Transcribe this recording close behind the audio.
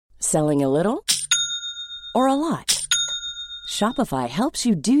Selling a little or a lot? Shopify helps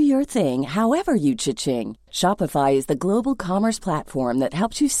you do your thing however you cha-ching. Shopify is the global commerce platform that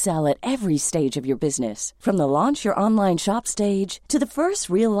helps you sell at every stage of your business. From the launch your online shop stage to the first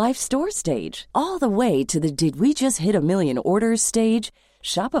real-life store stage, all the way to the did we just hit a million orders stage.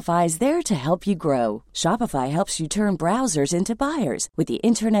 Shopify is there to help you grow. Shopify helps you turn browsers into buyers with the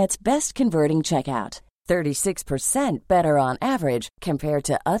internet's best converting checkout. 36% better on average compared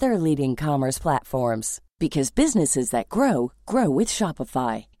to other leading commerce platforms. Because businesses that grow, grow with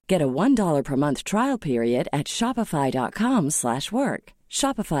Shopify. Get a $1 per month trial period at shopify.com/work.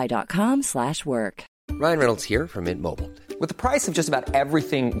 Shopify.com/work. Ryan Reynolds here from Mint Mobile. With the price of just about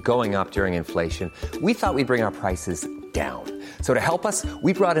everything going up during inflation, we thought we'd bring our prices down. So to help us,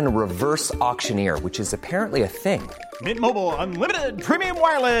 we brought in a reverse auctioneer, which is apparently a thing. Mint Mobile Unlimited Premium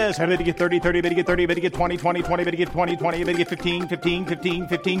Wireless. How to get 30, 30, bit to get 30, bit to get 20, 20, 20, bit to get 20, 20, bit to get 15, 15, 15,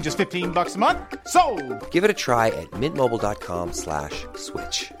 15, just $15 a month? Sold! Give it a try at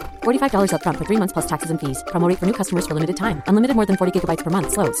mintmobile.com/switch. $45 up front for 3 months plus taxes and fees. Promo rate for new customers for limited time. Unlimited more than 40 gigabytes per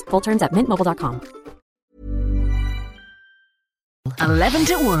month. Slows full terms at mintmobile.com. 11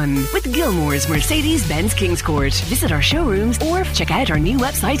 to 1 with Gilmore's Mercedes-Benz Kings Court. Visit our showrooms or check out our new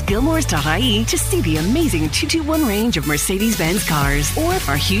website gilmores.ie to see the amazing 221 range of Mercedes-Benz cars or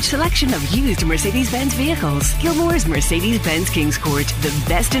our huge selection of used Mercedes-Benz vehicles. Gilmore's Mercedes-Benz Kings Court, the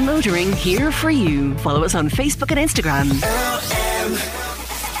best in motoring, here for you. Follow us on Facebook and Instagram.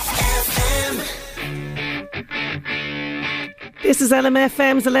 This is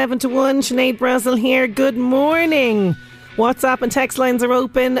LMFM's 11 to 1. Sinead Brazel here. Good morning. WhatsApp and text lines are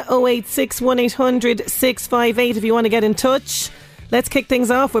open 086 1800 658 if you want to get in touch. Let's kick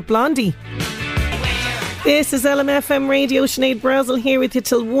things off with Blondie. This is LMFM Radio. Sinead Brazel here with you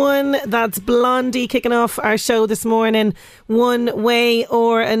till 1. That's Blondie kicking off our show this morning, one way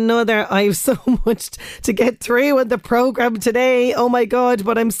or another. I have so much to get through in the programme today. Oh my God,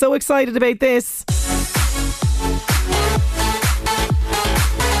 but I'm so excited about this.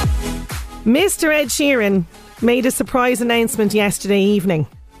 Mr. Ed Sheeran made a surprise announcement yesterday evening.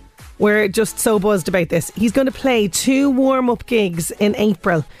 We're just so buzzed about this. He's going to play 2 warm-up gigs in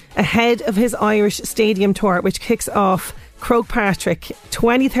April ahead of his Irish Stadium tour, which kicks off Croke Park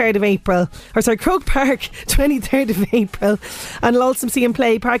 23rd of April. Croke Park 23rd of April. And we'll also see him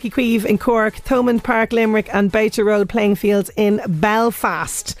play Páirc Uí Chaoimh in Cork, Thomond Park, Limerick and Boucher Road playing fields in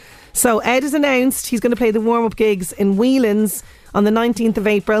Belfast. So Ed has announced he's going to play the warm-up gigs in Whelan's on the 19th of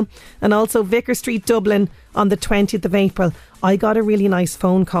April and also Vicar Street, Dublin on the 20th of April. I got a really nice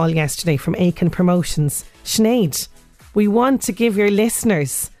phone call yesterday from Aiken Promotions. Sinead, we want to give your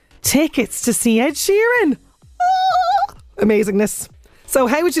listeners tickets to see Ed Sheeran. Oh, amazingness. So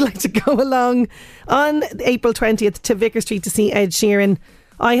how would you like to go along on April 20th to Vicar Street to see Ed Sheeran?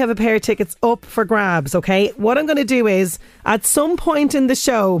 I have a pair of tickets up for grabs, okay? What I'm going to do is, at some point in the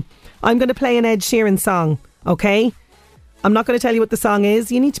show, I'm going to play an Ed Sheeran song, okay? I'm not going to tell you what the song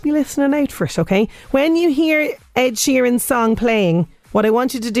is. You need to be listening out for it, okay? When you hear Ed Sheeran's song playing, what I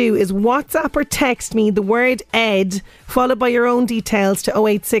want you to do is WhatsApp or text me the word Ed, followed by your own details to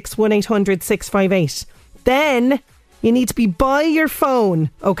 086 1800 658. Then you need to be by your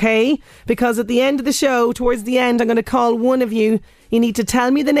phone, okay? Because at the end of the show, towards the end, I'm going to call one of you. You need to tell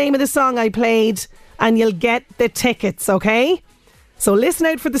me the name of the song I played and you'll get the tickets, okay? So listen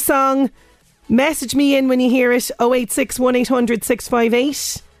out for the song. Message me in when you hear it, 086 1800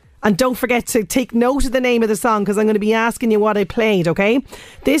 658. And don't forget to take note of the name of the song because I'm going to be asking you what I played, okay?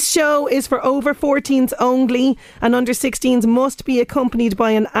 This show is for over 14s only, and under 16s must be accompanied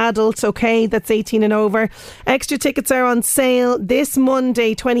by an adult, okay? That's 18 and over. Extra tickets are on sale this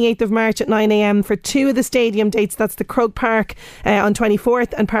Monday, 28th of March at 9am for 2 of the stadium dates. That's the Croke Park on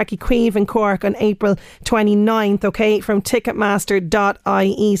 24th and Páirc Uí Chaoimh in Cork on April 29th, okay? From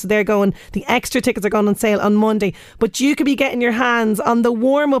ticketmaster.ie. So they're going, the extra tickets are going on sale on Monday. But you could be getting your hands on the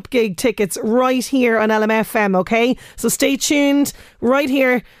warm-up gig tickets right here on LMFM, okay? So stay tuned right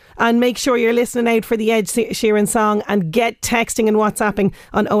here and make sure you're listening out for the Ed Sheeran song and get texting and WhatsApping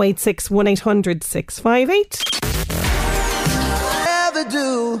on 086 1800 658.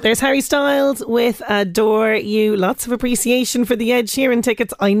 There's Harry Styles with Adore You. Lots of appreciation for the Ed Sheeran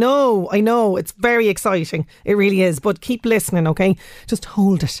tickets. I know, it's very exciting, it really is, but keep listening, okay? Just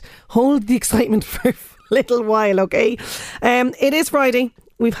hold the excitement for a little while, okay? It is Friday.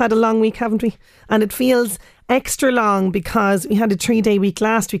 We've had a long week, haven't we? And it feels extra long because we had a 3-day week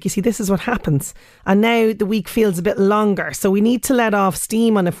last week. You see, this is what happens. And now the week feels a bit longer. So we need to let off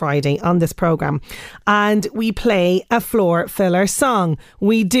steam on a Friday on this programme. And we play a floor filler song.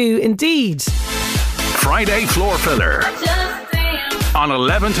 We do indeed. Friday Floor Filler. on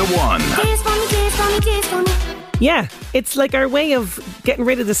 11 to 1. Yeah, it's like our way of getting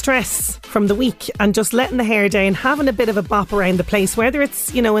rid of the stress from the week and just letting the hair down, having a bit of a bop around the place, whether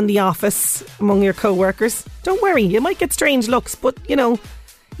it's, you know, in the office among your co-workers. Don't worry, you might get strange looks, but, you know,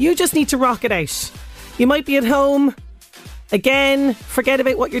 you just need to rock it out. You might be at home, again, forget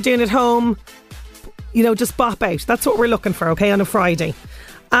about what you're doing at home, you know, just bop out. That's what we're looking for, okay, on a Friday.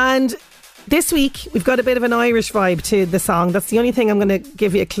 And this week, we've got a bit of an Irish vibe to the song. That's the only thing I'm going to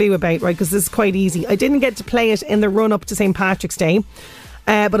give you a clue about, right? Because this is quite easy. I didn't get to play it in the run-up to St. Patrick's Day,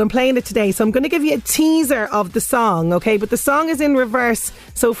 but I'm playing it today. So I'm going to give you a teaser of the song, okay? But the song is in reverse.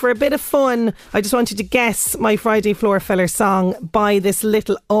 So for a bit of fun, I just want you to guess my Friday Floor Filler song by this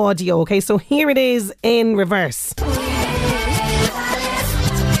little audio, okay? So here it is in reverse.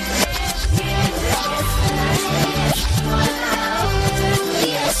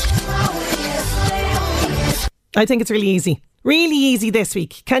 I think it's really easy. Really easy this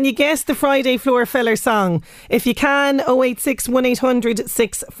week. Can you guess the Friday Floor Filler song? If you can, 086 1800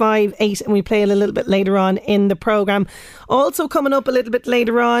 658, and we play it a little bit later on in the programme. Also coming up a little bit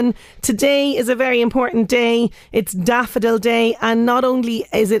later on, today is a very important day. It's Daffodil Day, and not only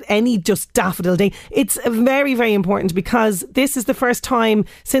is it any just Daffodil Day, it's very, very important because this is the first time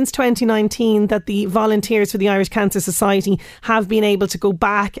since 2019 that the volunteers for the Irish Cancer Society have been able to go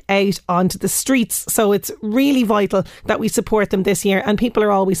back out onto the streets. So it's really vital that we support them this year, and people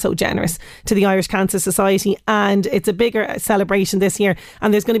are always so generous to the Irish Cancer Society, and it's a bigger celebration this year,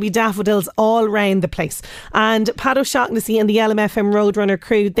 and there's going to be daffodils all around the place. And Pat O'Shaughnessy and the LMFM Roadrunner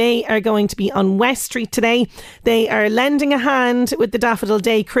crew, they are going to be on West Street today. They are lending a hand with the Daffodil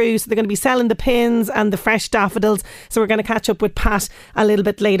Day crew, so they're going to be selling the pins and the fresh daffodils. So we're going to catch up with Pat a little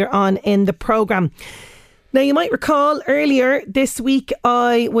bit later on in the programme. Now, you might recall earlier this week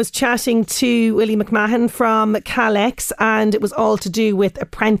I was chatting to Willie McMahon from CalX, and it was all to do with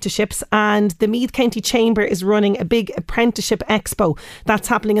apprenticeships, and the Meath County Chamber is running a big apprenticeship expo that's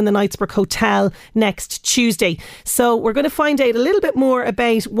happening in the Knightsbrook Hotel next Tuesday. So we're going to find out a little bit more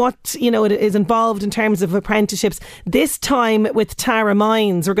about what, you know, it is involved in terms of apprenticeships, this time with Tara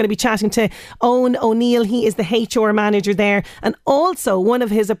Mines. We're going to be chatting to Owen O'Neill. He is the HR manager there, and also one of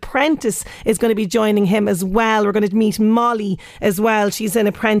his apprentice is going to be joining him as well. We're going to meet Molly as well. She's an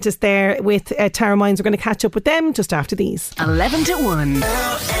apprentice there with Tara Mines. We're going to catch up with them just after these. 11 to 1.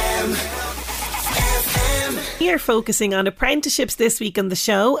 We are focusing on apprenticeships this week on the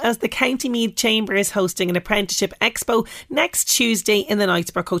show, as the County Meath Chamber is hosting an apprenticeship expo next Tuesday in the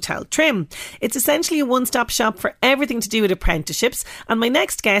Knightsbrook Hotel Trim. It's essentially a one-stop shop for everything to do with apprenticeships, and my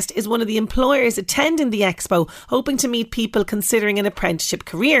next guest is one of the employers attending the expo, hoping to meet people considering an apprenticeship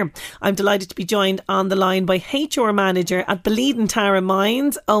career. I'm delighted to be joined on the line by HR manager at Beleaden Tara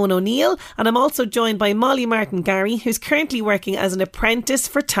Mines, Owen O'Neill, and I'm also joined by Molly Martin-Gary, who's currently working as an apprentice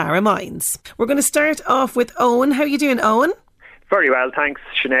for Tara Mines. We're going to start off with Owen. How are you doing, Owen? Very well, thanks,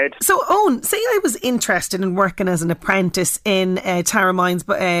 Sinead. So, Owen, say I was interested in working as an apprentice in Tara Mines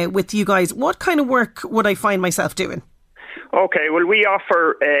with you guys. What kind of work would I find myself doing? Okay, well, we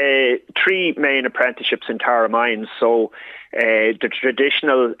offer 3 main apprenticeships in Tara Mines. So, the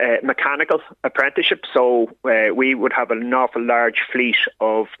traditional mechanical apprenticeship. So, we would have an awful large fleet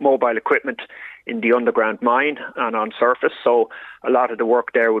of mobile equipment in the underground mine and on surface. So a lot of the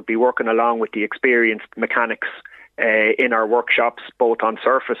work there would be working along with the experienced mechanics in our workshops, both on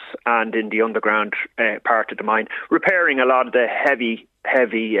surface and in the underground part of the mine, repairing a lot of the heavy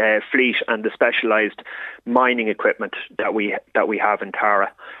fleet and the specialised mining equipment that we have in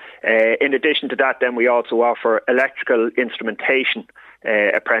Tara. In addition to that, then we also offer electrical instrumentation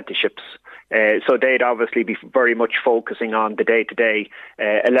apprenticeships. So they'd obviously be very much focusing on the day-to-day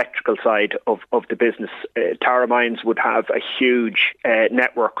electrical side of the business. Tara Mines would have a huge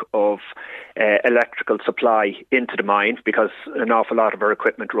network of electrical supply into the mine, because an awful lot of our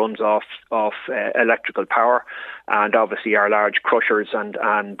equipment runs off electrical power, and obviously our large crushers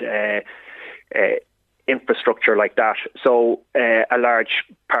and infrastructure like that. So a large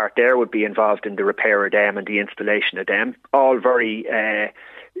part there would be involved in the repair of them and the installation of them. All very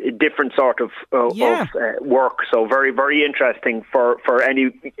different sort of work. So very, very interesting for any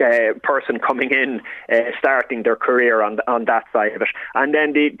person coming in, starting their career on that side of it. And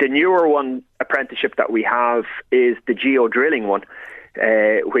then the newer one apprenticeship that we have is the geo drilling one,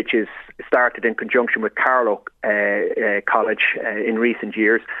 which is started in conjunction with Carlow College in recent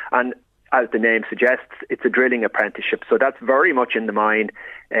years. And as the name suggests, it's a drilling apprenticeship. So that's very much in the mine,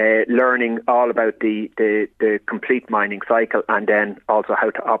 learning all about the complete mining cycle, and then also how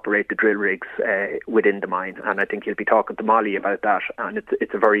to operate the drill rigs within the mine. And I think you'll be talking to Molly about that, and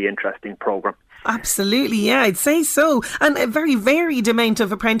it's a very interesting programme. Absolutely, yeah, I'd say so. And a very varied amount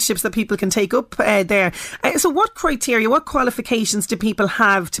of apprenticeships that people can take up there. So what criteria, what qualifications do people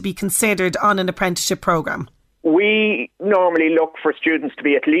have to be considered on an apprenticeship programme? We normally look for students to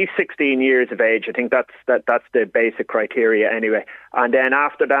be at least 16 years of age. I think that's the basic criteria anyway. And then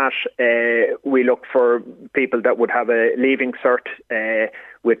after that, we look for people that would have a leaving cert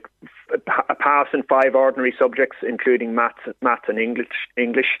with a pass in 5 ordinary subjects, including maths and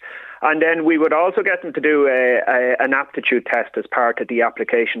English. And then we would also get them to do an aptitude test as part of the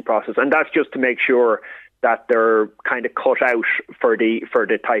application process. And that's just to make sure that they're kind of cut out for the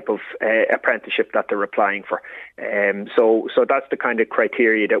type of apprenticeship that they're applying for. So that's the kind of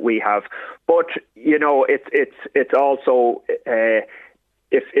criteria that we have. But it's also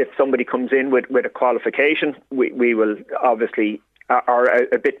if somebody comes in with a qualification, we will obviously are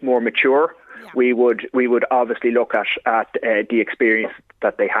a bit more mature. Yeah. We would obviously look at the experience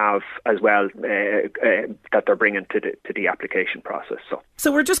that they have as well, that they're bringing to the application process.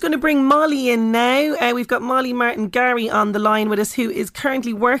 So we're just going to bring Molly in now. We've got Molly Martin-Gary on the line with us, who is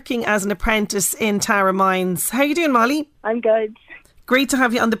currently working as an apprentice in Tara Mines. How are you doing, Molly? I'm good. Great to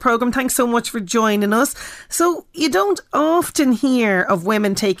have you on the programme. Thanks so much for joining us. So you don't often hear of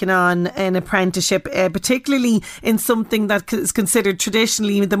women taking on an apprenticeship, particularly in something that is considered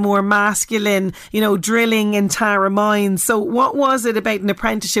traditionally the more masculine, drilling in Tara Mines. So what was it about an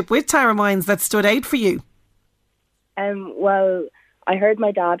apprenticeship with Tara Mines that stood out for you? Well, I heard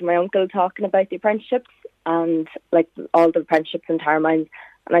my dad and my uncle talking about the apprenticeships and like all the apprenticeships in Tara Mines,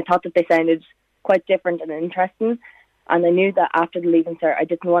 and I thought that they sounded quite different and interesting. And I knew that after the Leaving Cert, I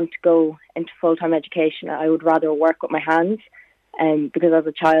didn't want to go into full-time education. I would rather work with my hands, because as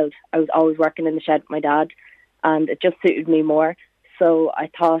a child, I was always working in the shed with my dad, and it just suited me more. So I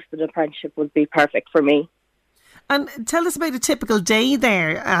thought that an apprenticeship would be perfect for me. And tell us about a typical day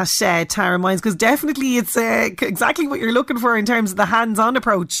there at Tara Mines, because definitely it's exactly what you're looking for in terms of the hands-on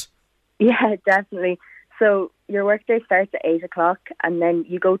approach. Yeah, definitely. So your workday starts at 8 o'clock, and then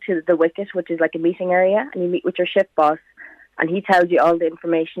you go to the wicket, which is like a meeting area, and you meet with your shift boss, and he tells you all the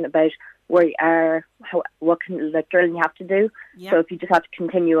information about where you are, what kind of drilling you have to do. Yeah. So if you just have to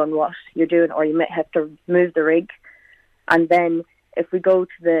continue on what you're doing, or you might have to move the rig. And then if we go to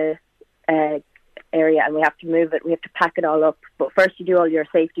the area and we have to move it, we have to pack it all up. But first you do all your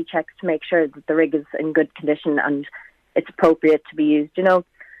safety checks to make sure that the rig is in good condition and it's appropriate to be used,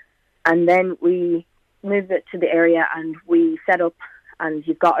 And then we move it to the area and we set up, and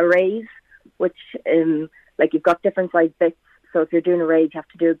you've got arrays, which you've got different size bits. So if you're doing arrays, you have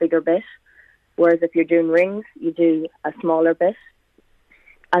to do a bigger bit, whereas if you're doing rings, you do a smaller bit.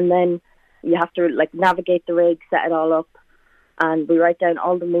 And then you have to navigate the rig, set it all up, and we write down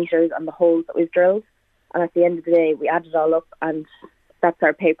all the meters and the holes that we've drilled, and at the end of the day we add it all up, and that's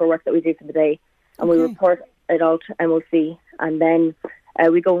our paperwork that we do for the day. And we report it all to MOC, and then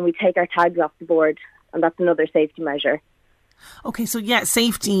we go and we take our tags off the board, and that's another safety measure. Okay, so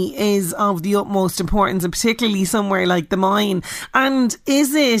safety is of the utmost importance, and particularly somewhere like the mine. And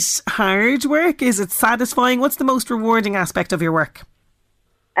is it hard work? Is it satisfying? What's the most rewarding aspect of your work?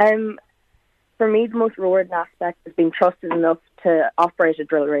 For me, the most rewarding aspect is being trusted enough to operate a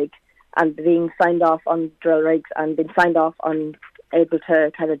drill rig, and being signed off on drill rigs, and being signed off on able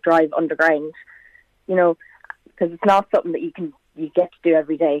to kind of drive underground, because it's not something that you get to do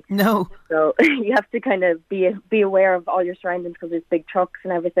every day. No. So you have to kind of be aware of all your surroundings, because there's big trucks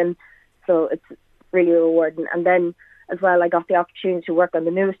and everything. So it's really rewarding. And then as well, I got the opportunity to work on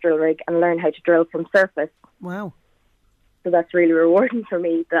the newest drill rig and learn how to drill from surface. Wow. So that's really rewarding for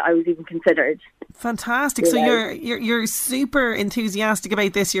me that I was even considered. Fantastic. So you're super enthusiastic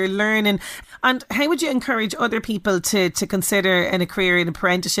about this. You're learning. And how would you encourage other people to consider a career in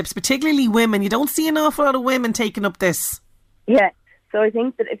apprenticeships, particularly women? You don't see an awful lot of women taking up this. Yeah, so I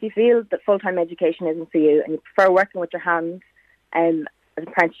think that if you feel that full-time education isn't for you and you prefer working with your hands, an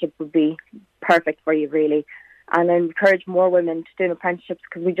apprenticeship would be perfect for you, really. And I encourage more women to do apprenticeships,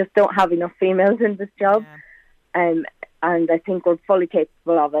 because we just don't have enough females in this job. Yeah. And I think we're fully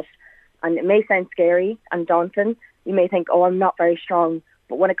capable of it. And it may sound scary and daunting. You may think, I'm not very strong.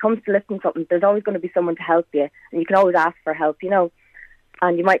 But when it comes to lifting something, there's always going to be someone to help you. And you can always ask for help,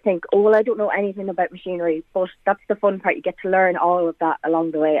 And you might think, I don't know anything about machinery, but that's the fun part. You get to learn all of that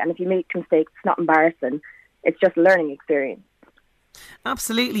along the way. And if you make mistakes, it's not embarrassing. It's just a learning experience.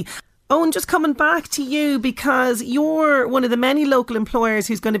 Absolutely. Owen, just coming back to you, because you're one of the many local employers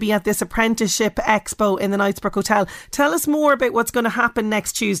who's going to be at this Apprenticeship Expo in the Knightsbrook Hotel. Tell us more about what's going to happen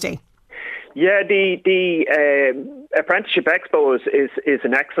next Tuesday. Yeah, the Apprenticeship Expo is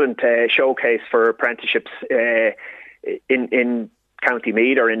an excellent showcase for apprenticeships in County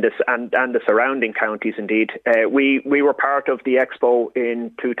Meath or in this and the surrounding counties. Indeed, we were part of the expo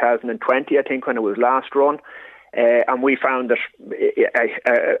in 2020, I think, when it was last run. And we found that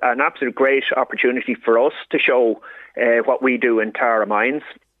an absolute great opportunity for us to show what we do in Tara Mines,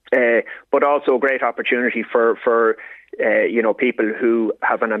 but also a great opportunity for people who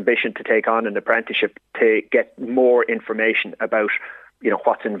have an ambition to take on an apprenticeship to get more information about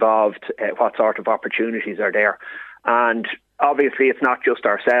what's involved, what sort of opportunities are there. And obviously, it's not just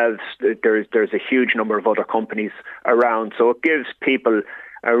ourselves. There's a huge number of other companies around, so it gives people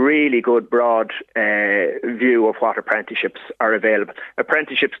a really good broad view of what apprenticeships are available.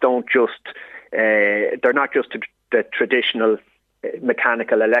 Apprenticeships they're not just the traditional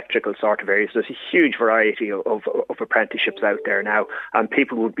mechanical, electrical sort of areas. There's a huge variety of apprenticeships out there now, and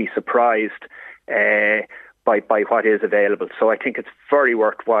people would be surprised by what is available. So I think it's very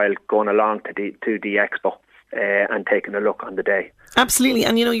worthwhile going along to the expo and taking a look on the day. Absolutely.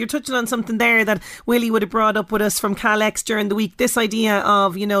 And you're touching on something there that Willie would have brought up with us from CalX during the week. This idea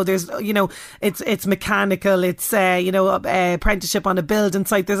of there's it's mechanical, it's apprenticeship on a building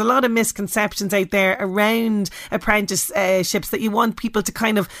site. There's a lot of misconceptions out there around apprenticeships that you want people to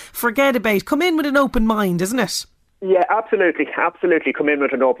kind of forget about. Come in with an open mind, isn't it? Yeah, absolutely. Come in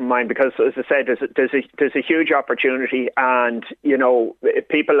with an open mind, because, as I said, there's a huge opportunity, and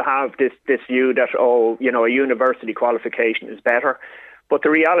people have this view that a university qualification is better, but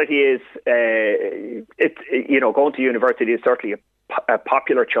the reality is, going to university is certainly a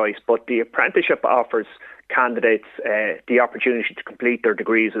popular choice, but the apprenticeship offers candidates the opportunity to complete their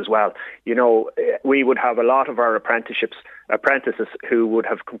degrees as well. We would have a lot of our apprentices who would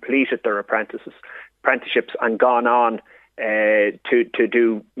have completed their apprenticeships and gone on to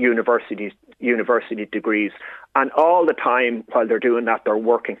do university degrees, and all the time while they're doing that, they're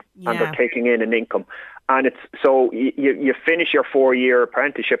working and they're taking in an income. And it's so you finish your 4-year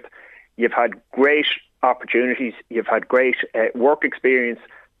apprenticeship, you've had great opportunities, you've had great work experience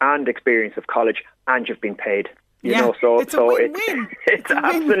and experience of college, and you've been paid. It's a win-win. It's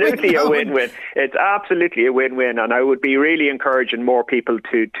absolutely a win-win. It's absolutely a win-win, and I would be really encouraging more people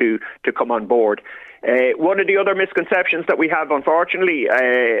to come on board. One of the other misconceptions that we have, unfortunately,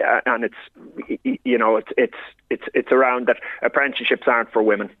 and it's around that apprenticeships aren't for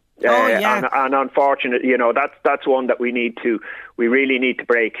women. And unfortunately, that's one that we really need to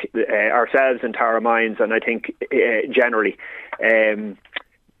break ourselves in Tara Mines, and I think generally.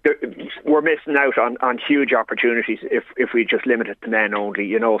 We're missing out on huge opportunities if we just limit it to men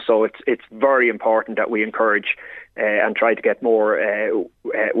only, so it's very important that we encourage and try to get more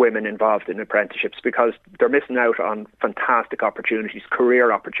women involved in apprenticeships, because they're missing out on fantastic opportunities,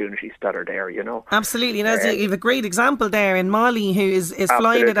 career opportunities that are there, Absolutely, and you have a great example there in Molly, who is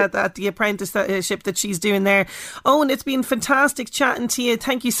flying it at the apprenticeship that she's doing there. Owen, it's been fantastic chatting to you.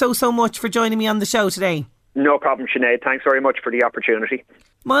 Thank you so much for joining me on the show today. No problem, Sinead. Thanks very much for the opportunity.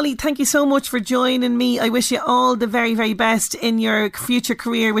 Molly, thank you so much for joining me. I wish you all the very, very best in your future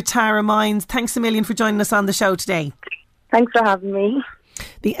career with Tara Mines. Thanks a million for joining us on the show today. Thanks for having me.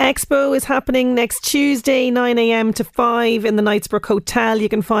 The expo is happening next Tuesday, 9 a.m. to 5 in the Knightsbrook Hotel. You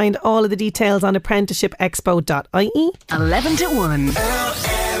can find all of the details on apprenticeshipexpo.ie. 11 to 1.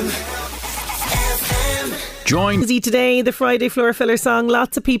 Join today, the Friday Floor Filler song.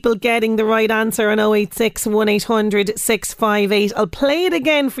 Lots of people getting the right answer on 086 1800 658. I'll play it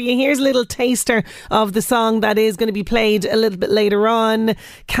again for you. Here's a little taster of the song that is going to be played a little bit later on.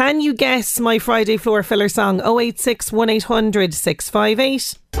 Can you guess my Friday Floor Filler song? 086 1800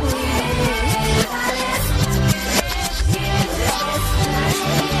 658.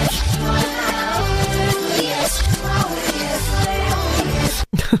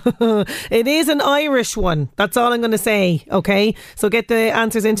 It is an Irish one. That's all I'm going to say. Okay, so get the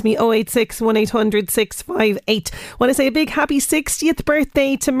answers into me. 086 1800 658. Want to say a big happy 60th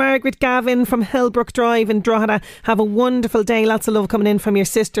birthday to Margaret Gavin from Hillbrook Drive in Drogheda. Have a wonderful day. Lots of love coming in from your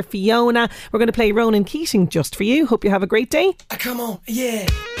sister Fiona. We're going to play Ronan Keating just for you. Hope you have a great day. Come on, yeah.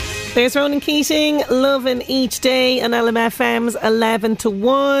 There's Ronan Keating, Loving Each Day, and LMFM's 11 to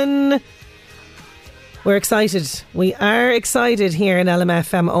 1. We're excited. We are excited here in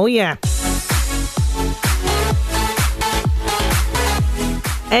LMFM. Oh yeah.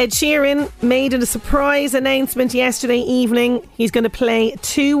 Ed Sheeran made a surprise announcement yesterday evening. He's going to play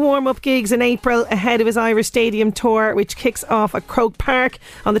 2 warm-up gigs in April ahead of his Irish Stadium tour, which kicks off at Croke Park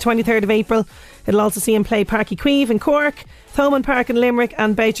on the 23rd of April. It'll also see him play Páirc Uí Chaoimh in Cork, Thomond Park in Limerick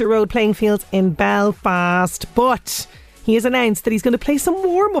and Boucher Road playing fields in Belfast. But he has announced that he's going to play some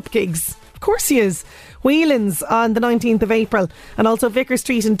warm-up gigs. Of course he is. Whelan's on the 19th of April and also Vicar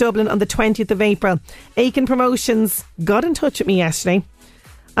Street in Dublin on the 20th of April. Aiken Promotions got in touch with me yesterday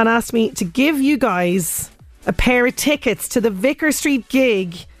and asked me to give you guys a pair of tickets to the Vicar Street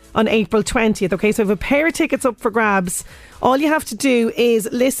gig on April 20th. Okay, so I have a pair of tickets up for grabs. All you have to do is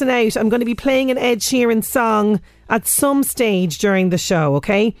listen out. I'm going to be playing an Ed Sheeran song at some stage during the show,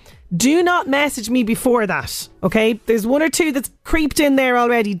 okay? Do not message me before that, okay? There's 1 or 2 that's creeped in there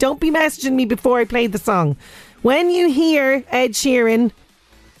already. Don't be messaging me before I play the song. When you hear Ed Sheeran,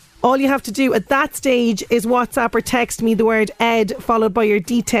 all you have to do at that stage is WhatsApp or text me the word Ed followed by your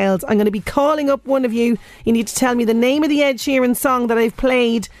details. I'm going to be calling up one of you. You need to tell me the name of the Ed Sheeran song that I've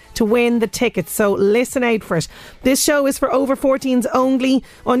played to win the tickets. So listen out for it. This show is for over 14s only.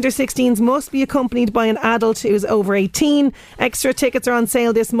 Under 16s must be accompanied by an adult who is over 18. Extra tickets are on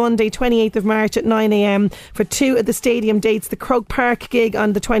sale this Monday, 28th of March at 9 a.m. for 2 of the stadium dates. The Croke Park gig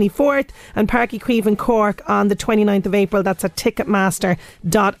on the 24th and Páirc Uí Chaoimh in Cork on the 29th of April. That's at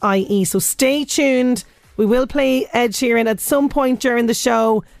ticketmaster.ie. So stay tuned. We will play Ed Sheeran at some point during the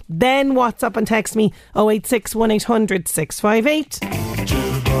show. Then WhatsApp and text me 086 1800 658.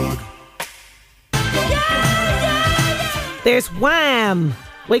 There's Wham!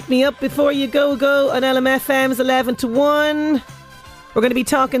 Wake Me Up Before You Go Go on LMFM's 11 to 1. We're going to be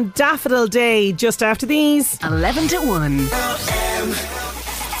talking Daffodil Day just after these. 11 to 1.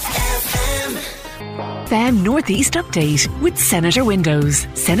 FM Northeast Update with Senator Windows.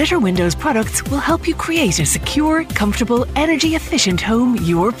 Senator Windows products will help you create a secure, comfortable, energy efficient home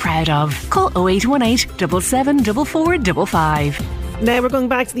you're proud of. Call 0818 774455. Now we're going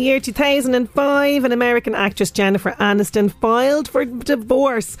back to the year 2005. An American actress, Jennifer Aniston, filed for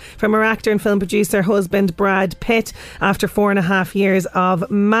divorce from her actor and film producer husband Brad Pitt after 4.5 years of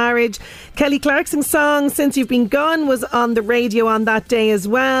marriage. Kelly Clarkson's song Since You've Been Gone was on the radio on that day as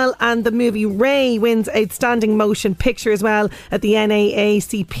well, and the movie Ray wins Outstanding Motion Picture as well at the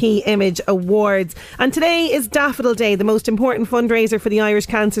NAACP Image Awards. And today is Daffodil Day, the most important fundraiser for the Irish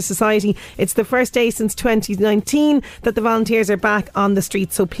Cancer Society. It's the first day since 2019 that the volunteers are back on the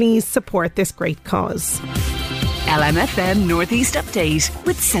street, so please support this great cause. LMFM Northeast Update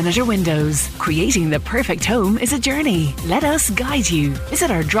with Senator Windows. Creating the perfect home is a journey. Let us guide you. Visit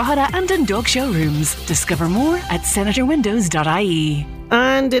our Drogheda and Dundalk showrooms. Discover more at senatorwindows.ie.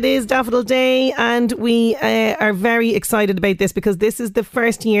 And it is Daffodil Day, and we are very excited about this because this is the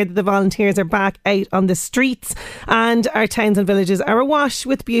first year that the volunteers are back out on the streets, and our towns and villages are awash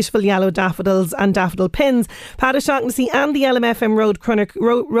with beautiful yellow daffodils and daffodil pins. Pat O'Shaughnessy and the LMFM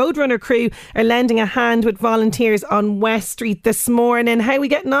Roadrunner crew are lending a hand with volunteers on West Street this morning. How are we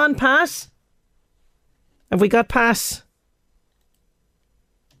getting on, Pat? Have we got Pat?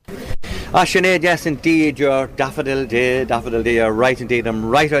 Sinead, yes indeed, your Daffodil Day, you're right indeed. I'm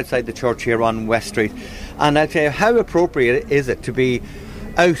right outside the church here on West Street, and I'll tell you, how appropriate is it to be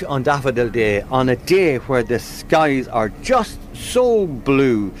out on Daffodil Day on a day where the skies are just so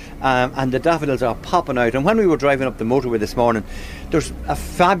blue, and the daffodils are popping out. And when we were driving up the motorway this morning, there's a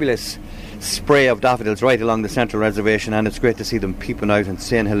fabulous spray of daffodils right along the central reservation, and it's great to see them peeping out and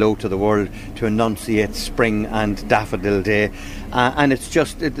saying hello to the world to enunciate spring and Daffodil Day. And it's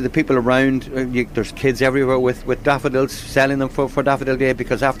just the people around, there's kids everywhere with daffodils, selling them for Daffodil Day,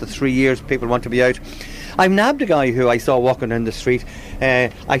 because after 3 years people want to be out. I've nabbed a guy who I saw walking down the street.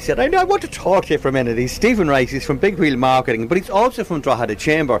 I said, I want to talk to you for a minute. He's Stephen Rice. He's from Big Wheel Marketing, but he's also from Drogheda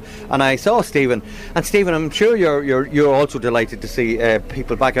Chamber. And I saw Stephen. And Stephen, I'm sure you're also delighted to see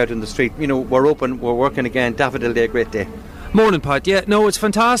people back out in the street. You know, we're open, we're working again. Daffodil Day, great day. Morning, Pat. Yeah, no, it's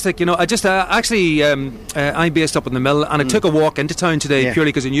fantastic. You know, I just I'm based up in the Mill, and I took a walk into town today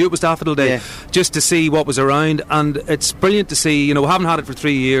purely because I knew it was Daffodil Day, just to see what was around, and it's brilliant to see. You know, we haven't had it for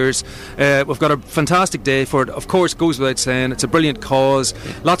 3 years. We've got a fantastic day for it. Of course, it goes without saying, it's a brilliant cause.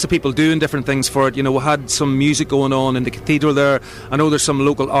 Lots of people doing different things for it. You know, we had some music going on in the cathedral there. I know there's some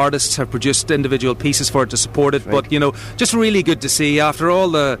local artists have produced individual pieces for it to support it, but you know, just really good to see after all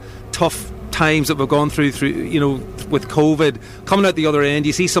the tough times that we've gone through, you know, with COVID, coming out the other end,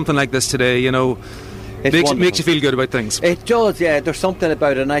 you see something like this today, you know, Makes you feel good about things. It does, yeah. There's something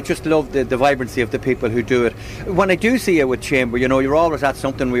about it, and I just love the vibrancy of the people who do it. When I do see you with Chamber, you know, you're always at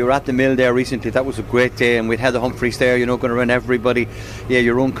something. We were at the Mill there recently. That was a great day, and we'd had the Humphreys there, you know, going around everybody. Yeah,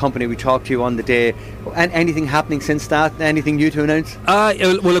 your own company. We talked to you on the day. And anything happening since that? Anything new to announce?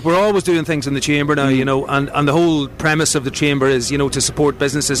 Well, look, we're always doing things in the Chamber now, you know, and the whole premise of the Chamber is, you know, to support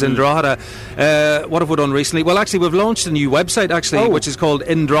businesses in Drogheda. What have we done recently? Well, actually, we've launched a new website, which is called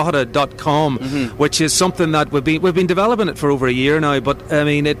indrogheda.com, which is something that we've been developing it for over a year now. But I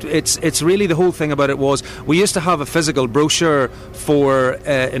mean, it's really, the whole thing about it was we used to have a physical brochure for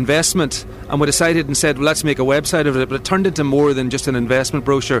investment, and we decided and said, well, let's make a website of it. But it turned into more than just an investment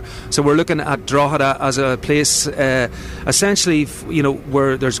brochure. So we're looking at Drogheda as a place, essentially, you know,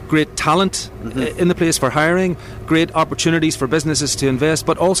 where there's great talent in the place for hiring, great opportunities for businesses to invest,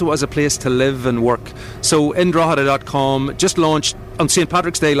 but also as a place to live and work. So indrogheda.com just launched on St.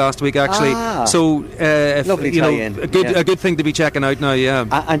 Patrick's Day last week, actually. So lovely tie-in. A good thing to be checking out now, yeah.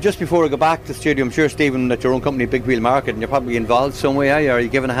 And just before I go back to the studio, I'm sure, Stephen, at your own company, Big Wheel Market, and you're probably involved some way, are you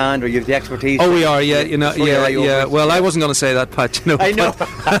giving a hand, or you have the expertise? Oh, we are, yeah, you know, yeah. Well, I wasn't going to say that, Pat, you know. I know.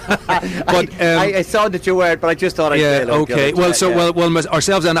 But I saw that you were, but I just thought I'd say it. Okay. Well,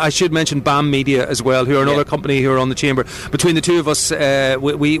 ourselves, and I should mention BAM Media as well, who are another company who are on the Chamber. Between the two of us,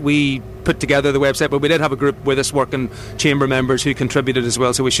 we put together the website, but we did have a group with us working, Chamber members who contributed as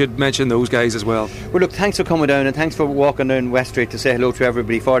well, so we should mention those guys as well. Well, look, thanks for coming down, and thanks for walking down West Street to say hello to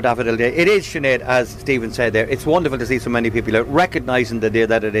everybody for Daffodil Day. It is, Sinead, as Stephen said there, it's wonderful to see so many people out recognising the day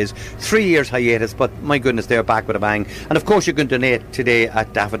that it is. 3 years hiatus, but my goodness, they're back with a bang. And of course you can donate today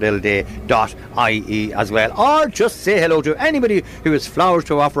at daffodilday.ie as well, or just say hello to anybody who has flowers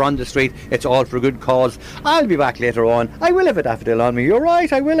to offer on the street. It's all for a good cause. I'll be back later on. I will have a daffodil on me. You're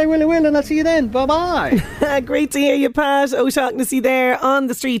right, I will, and I'll see you then. Bye bye. Great to hear you, Pat O'Shaughnessy there on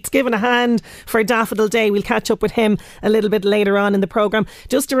the streets giving a hand for Daffodil Day. We'll catch up with him a little bit later on in the programme.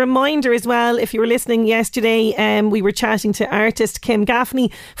 Just a reminder as well, if you were listening yesterday, we were chatting to artist Kim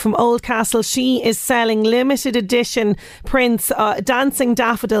Gaffney from Oldcastle. She is selling limited edition prints, Dancing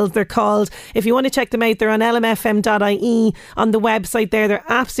Daffodils they're called. If you want to check them out, they're on lmfm.ie on the website there. They're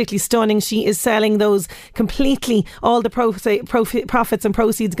absolutely stunning. She is selling those completely, all the profits and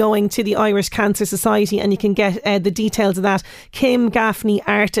proceeds going to the Irish Cancer Society, and you can get the details of that,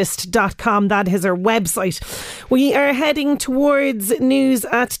 kimgaffneyartist.com. that is her website. We are heading towards news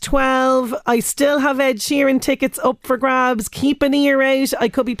at 12. I still have Ed Sheeran tickets up for grabs. Keep an ear out. I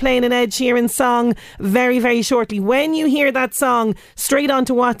could be playing an Ed Sheeran song very, very shortly. When you hear that song, straight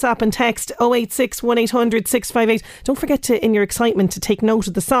onto WhatsApp and text 086 1800 658. Don't forget to, in your excitement, to take note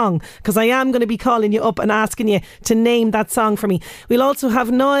of the song, because I am going to be calling you up and asking you to name that song for me. We'll also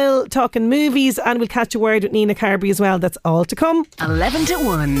have Niall talking movies, and we'll catch a word with Nina Carberry as well. That's all to come. 11 to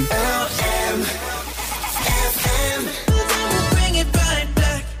 1.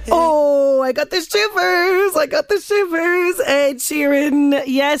 Oh, I got the shivers. Ed Sheeran,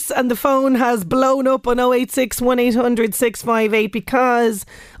 yes, and the phone has blown up on 086 1800 658 because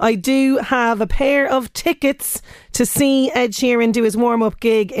I do have a pair of tickets to see Ed Sheeran do his warm-up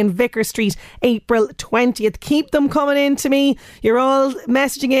gig in Vicar Street, April 20th. Keep them coming in to me. You're all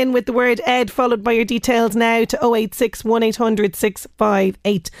messaging in with the word Ed followed by your details now to 086 1800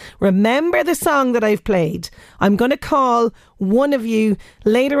 658. Remember the song that I've played. I'm going to call one of you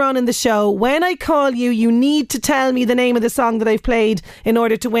later on in the show. When I call you, you need to tell me the name of the song that I've played in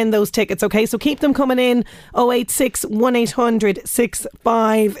order to win those tickets, okay? So keep them coming in. 086 1800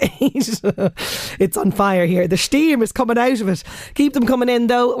 658. It's on fire here. The steam is coming out of it. Keep them coming in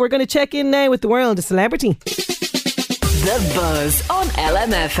though. We're going to check in now with the world of celebrity. The Buzz on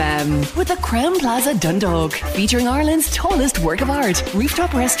LMFM with the Crowne Plaza Dundalk, featuring Ireland's tallest work of art,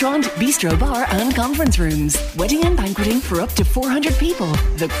 rooftop restaurant, bistro bar and conference rooms, wedding and banqueting for up to 400 people.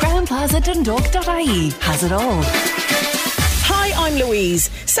 The Crowne Plaza Dundalk.ie has it all. Hi, I'm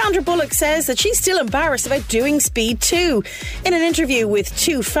Louise. Sandra Bullock says that she's still embarrassed about doing Speed 2. In an interview with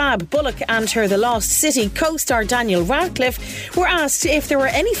 2Fab, Bullock and her The Lost City co-star Daniel Radcliffe were asked if there were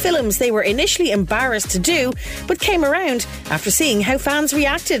any films they were initially embarrassed to do but came around after seeing how fans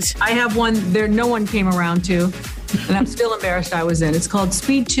reacted. I have one there no one came around to, and I'm still embarrassed I was in. It's called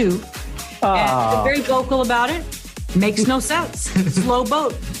Speed 2. And they're very vocal about it. Makes no sense. Slow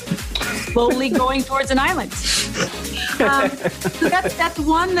boat. Slowly going towards an island. So that's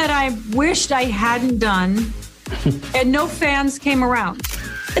one that I wished I hadn't done, and no fans came around.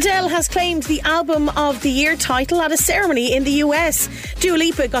 Adele has claimed the Album of the Year title at a ceremony in the US. Dua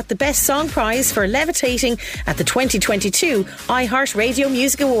Lipa got the Best Song prize for Levitating at the 2022 iHeartRadio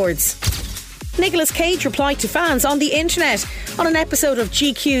Music Awards. Nicolas Cage replied to fans on the internet. On an episode of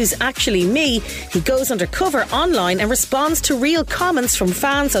GQ's Actually Me, he goes undercover online and responds to real comments from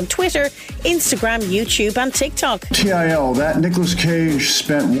fans on Twitter, Instagram, YouTube and TikTok. TIL, that Nicolas Cage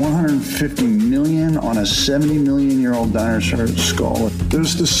spent $150 million on a 70-million-year-old dinosaur skull.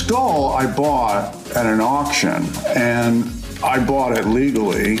 There's the skull I bought at an auction, and I bought it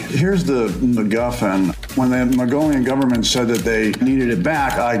legally. Here's the MacGuffin. When the Mongolian government said that they needed it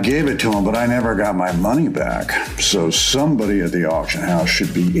back, I gave it to them, but I never got my money back. So somebody at the auction house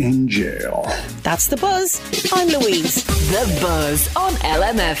should be in jail. That's The Buzz. I'm Louise. The Buzz on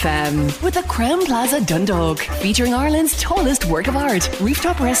LMFM with the Crown Plaza Dundalk, featuring Ireland's tallest work of art,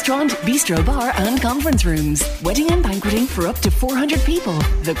 rooftop restaurant, bistro bar and conference rooms. Wedding and banqueting for up to 400 people.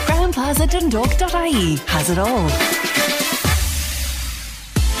 The Crown Plaza Dundalk.ie has it all.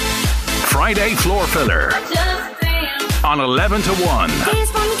 Friday Floor Filler on 11 to 1.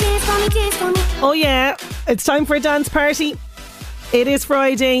 Oh yeah, it's time for a dance party. It is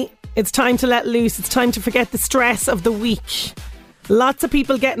Friday. It's time to let loose. It's time to forget the stress of the week. Lots of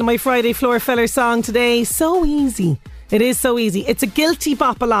people getting my Friday Floor Filler song today. So easy. It is so easy. It's a guilty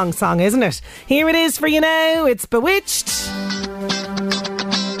bop along song, isn't it? Here it is for you now. It's Bewitched.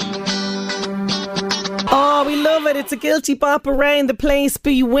 Oh, we love it. It's a guilty bop around the place.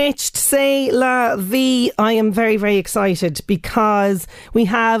 Bewitched, C'est La Vie. I am very, very excited because we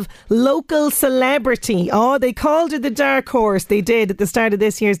have local celebrity. Oh, they called her the Dark Horse. They did at the start of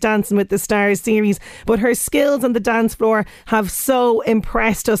this year's Dancing with the Stars series. But her skills on the dance floor have so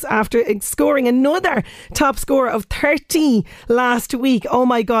impressed us after scoring another top score of 30 last week. Oh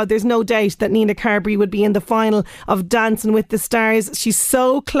my God, there's no doubt that Nina Carberry would be in the final of Dancing with the Stars. She's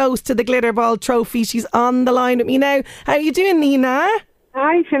so close to the Glitter Ball trophy. She's on the line with me now. How are you doing, Nina?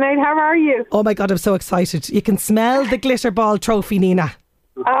 Hi, Sinead. How are you? Oh my God, I'm so excited. You can smell the Glitter Ball trophy, Nina.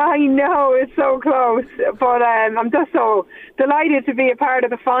 I know, it's so close. But I'm just so delighted to be a part of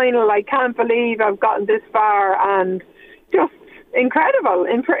the final. I can't believe I've gotten this far, and just incredible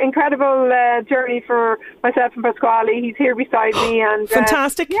journey for myself and Pasquale. He's here beside me. And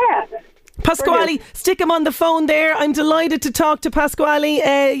fantastic. Yeah. Pasquale, stick him on the phone there. I'm delighted to talk to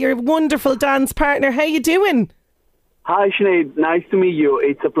Pasquale, your wonderful dance partner. How you doing? Hi, Sinead. Nice to meet you.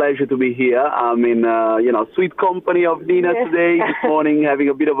 It's a pleasure to be here. I'm in, sweet company of Nina today. This morning, having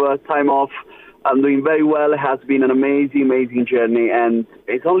a bit of a time off. I'm doing very well. It has been an amazing journey, and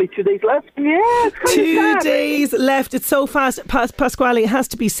it's only 2 days left. Yeah, it's 2 days left. It's so fast. Pasquale, it has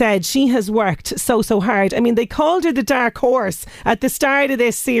to be said, she has worked so hard. I mean, they called her the Dark Horse at the start of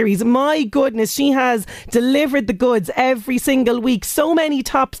this series. My goodness, she has delivered the goods every single week. So many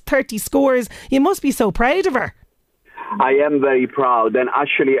top 30 scores. You must be so proud of her. I am very proud, and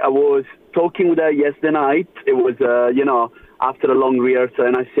actually I was talking with her yesterday night. It was, after a long rehearsal,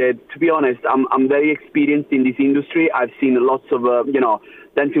 and I said, to be honest, I'm very experienced in this industry. I've seen lots of,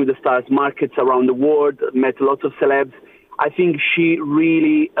 Dancing with the Stars markets around the world, met lots of celebs. I think she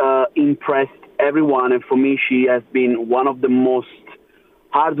really impressed everyone, and for me, she has been one of the most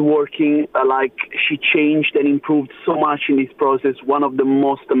hardworking. She changed and improved so much in this process. One of the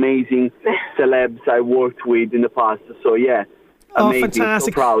most amazing celebs I worked with in the past. So yeah. Amazing. Oh,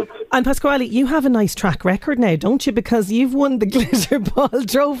 fantastic. So proud. And Pasquale, you have a nice track record now, don't you? Because you've won the Glitter Ball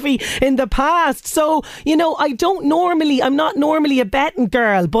trophy in the past. So, I'm not normally a betting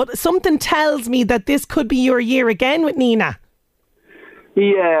girl, but something tells me that this could be your year again with Nina.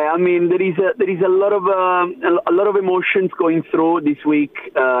 Yeah, I mean, there is a lot of emotions going through this week.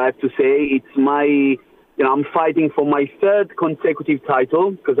 I have to say, it's I'm fighting for my third consecutive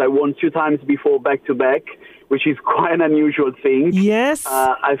title because I won 2 times before back to back, which is quite an unusual thing. Yes.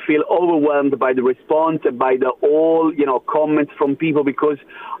 I feel overwhelmed by the response and by the all, comments from people, because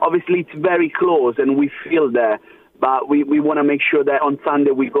obviously it's very close and we feel there. But we want to make sure that on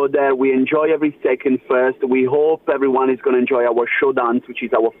Sunday we go there, we enjoy every second first. We hope everyone is going to enjoy our show dance, which is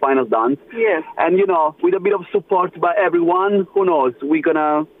our final dance. Yeah. And, with a bit of support by everyone, who knows, we're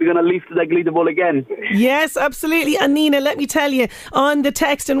gonna lift the glitter ball again. Yes, absolutely. And Nina, let me tell you, on the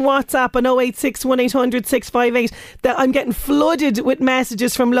text and WhatsApp on 086 1800 658, that I'm getting flooded with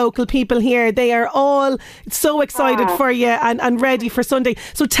messages from local people here. They are all so excited for you and ready for Sunday.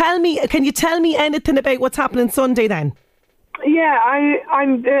 So can you tell me anything about what's happening Sunday then? Yeah,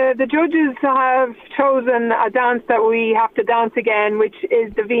 I'm. The judges have chosen a dance that we have to dance again, which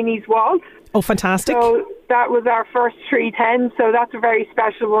is the Viennese Waltz. Oh, fantastic. So that was our first 310, so that's a very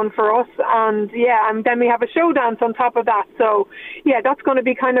special one for us. And yeah, and then we have a show dance on top of that. So yeah, that's going to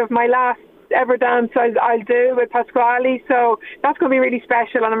be kind of my last ever dance I'll do with Pasquale. So that's going to be really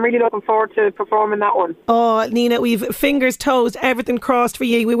special, and I'm really looking forward to performing that one. Oh, Nina, we've fingers, toes, everything crossed for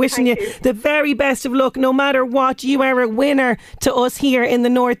you. We're wishing you the very best of luck, no matter what. You are a winner to us here in the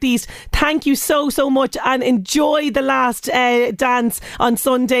Northeast. Thank you so much, and enjoy the last dance on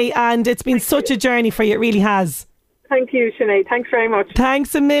Sunday. And it's been such a journey for you, it really has. Thank you, Sinead. Thanks very much.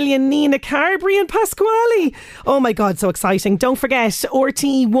 Thanks a million, Nina Carberry and Pasquale. Oh my God, so exciting. Don't forget,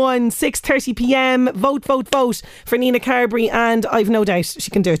 RT1, 6:30pm. Vote for Nina Carberry, and I've no doubt she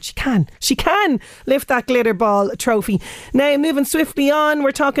can do it. She can lift that glitter ball trophy. Now, moving swiftly on,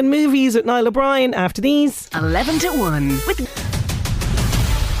 we're talking movies with Niall O'Brien after these. 11 to 1 with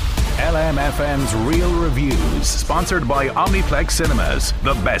LMFM's Real Reviews, sponsored by Omniplex Cinemas,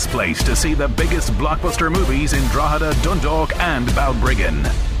 the best place to see the biggest blockbuster movies in Drogheda, Dundalk and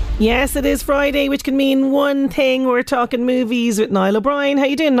Balbriggan. Yes, it is Friday, which can mean one thing. We're talking movies with Niall O'Brien. How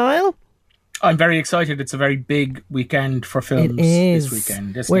you doing, Niall? I'm very excited. It's a very big weekend for films this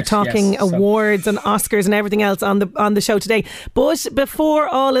weekend. We're talking awards and Oscars and everything else on the show today. But before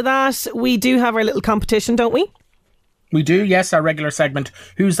all of that, we do have our little competition, don't we? We do, yes, our regular segment,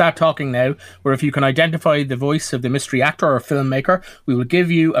 Who's That Talking Now, where if you can identify the voice of the mystery actor or filmmaker, we will give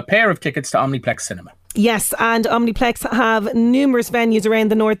you a pair of tickets to Omniplex Cinema. Yes, and Omniplex have numerous venues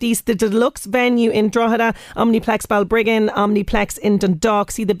around the Northeast. The Deluxe venue in Drogheda, Omniplex Balbriggan, Omniplex in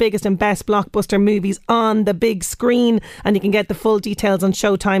Dundalk. See the biggest and best blockbuster movies on the big screen, and you can get the full details on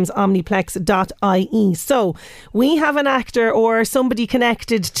Showtime's omniplex.ie. So we have an actor or somebody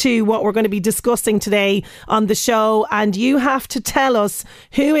connected to what we're going to be discussing today on the show, and you have to tell us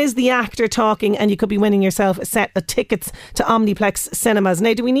who is the actor talking, and you could be winning yourself a set of tickets to Omniplex Cinemas.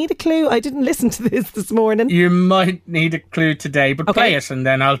 Now, do we need a clue? I didn't listen to this morning. You might need a clue today, but play it and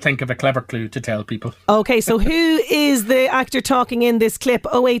then I'll think of a clever clue to tell people. Okay, so who is the actor talking in this clip?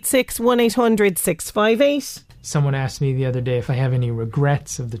 086 1800 658. Someone asked me the other day if I have any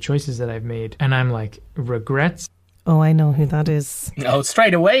regrets of the choices that I've made, and I'm like, regrets? Oh, I know who that is. Oh,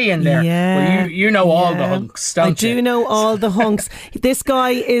 straight away in there. Yeah. Well, you know all the hunks, don't you? I do know all the hunks. This guy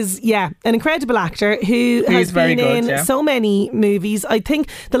is, an incredible actor who has been in so many movies. I think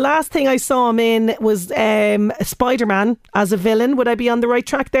the last thing I saw him in was Spider-Man as a villain. Would I be on the right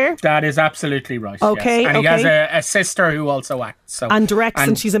track there? That is absolutely right. Okay, yes. And he has a sister who also acts. So. And directs,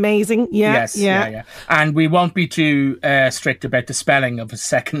 and she's amazing. Yes. And we won't be too strict about the spelling of his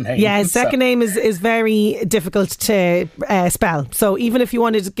second name. Yeah, his second name is very difficult to spell. So even if you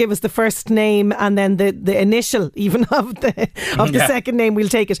wanted to give us the first name and then the initial even of the second name, we'll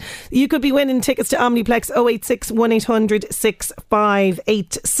take it. You could be winning tickets to Omniplex 086 1800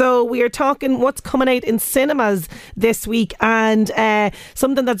 658. So we are talking what's coming out in cinemas this week, and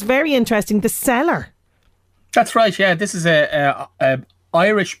something that's very interesting, The Cellar. That's right, yeah. This is a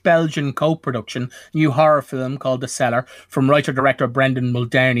Irish-Belgian co-production new horror film called The Cellar from writer-director Brendan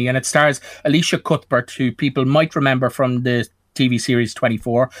Muldowney, and it stars Alicia Cuthbert, who people might remember from the TV series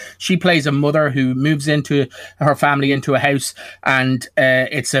 24. She plays a mother who moves into her family into a house, and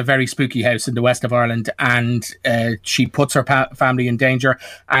it's a very spooky house in the west of Ireland, and she puts her family in danger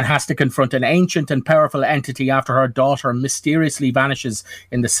and has to confront an ancient and powerful entity after her daughter mysteriously vanishes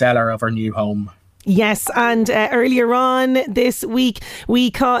in the cellar of her new home. Yes, and earlier on this week we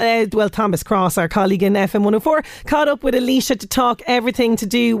caught, Thomas Cross, our colleague in FM 104, caught up with Alicia to talk everything to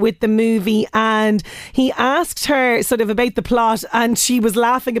do with the movie, and he asked her sort of about the plot, and she was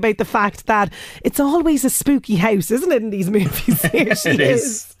laughing about the fact that it's always a spooky house, isn't it, in these movies? Here she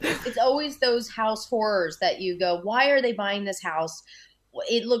is. It's always those house horrors that you go, why are they buying this house?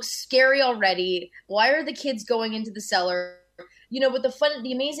 It looks scary already. Why are the kids going into the cellar? But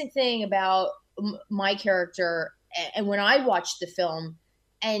the amazing thing about my character, and when I watched the film,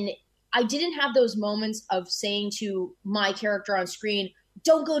 and I didn't have those moments of saying to my character on screen,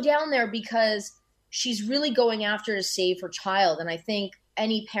 don't go down there, because she's really going after to save her child. And I think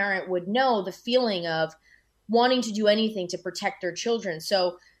any parent would know the feeling of wanting to do anything to protect their children.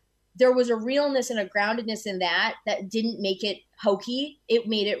 So there was a realness and a groundedness in that didn't make it hokey. It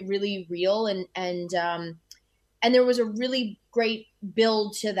made it really real, and there was a really great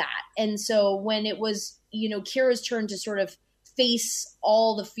build to that. And so when it was, Kira's turn to sort of face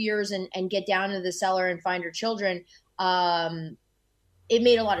all the fears and get down into the cellar and find her children, it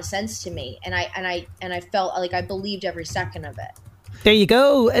made a lot of sense to me. And I felt like I believed every second of it. There you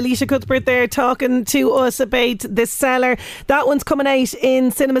go. Alicia Cuthbert there talking to us about The Cellar. That one's coming out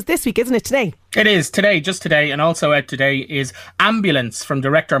in cinemas this week, isn't it, today? It is today, just today, and also out today is Ambulance from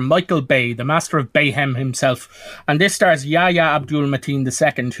director Michael Bay, the master of Bayhem himself. And this stars Yahya Abdul-Mateen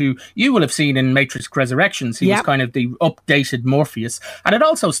II, who you will have seen in Matrix Resurrections. He was kind of the updated Morpheus. And it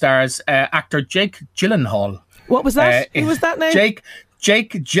also stars actor Jake Gyllenhaal. What was that? Who was that name?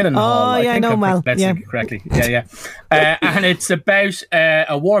 Jake Gyllenhaal. Oh, yeah, I know him well. Yeah. Correctly. Yeah. And it's about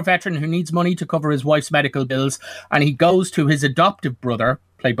a war veteran who needs money to cover his wife's medical bills, and he goes to his adoptive brother,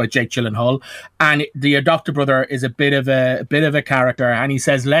 played by Jake Gyllenhaal, and the adoptive brother is a bit of a character, and he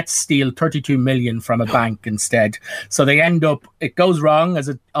says, let's steal 32 million from a bank instead. So they end up, it goes wrong, as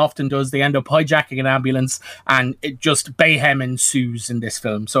it often does, they end up hijacking an ambulance, and it just mayhem ensues in this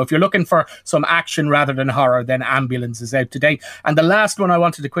film. So if you're looking for some action rather than horror, then Ambulance is out today. And the last one I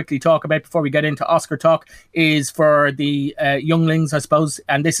wanted to quickly talk about before we get into Oscar talk is for the younglings, I suppose,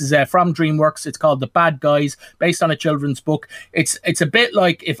 and this is from DreamWorks. It's called The Bad Guys, based on a children's book. It's a bit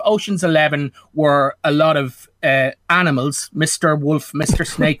like if Ocean's 11 were a lot of animals, Mr. Wolf, Mr.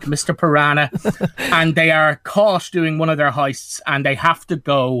 Snake, Mr. Piranha, and they are caught doing one of their heists, and they have to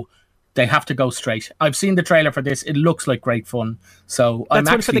go straight. I've seen the trailer for this. It looks like great fun. So that's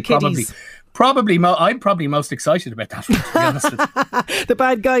I'm actually I'm probably most excited about that one, to be honest with you. The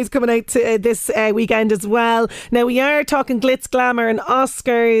Bad Guys coming out this weekend as well. Now we are talking glitz, glamour and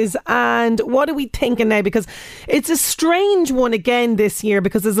Oscars, and what are we thinking now? Because it's a strange one again this year,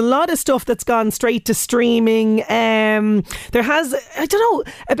 because there's a lot of stuff that's gone straight to streaming. There has, I don't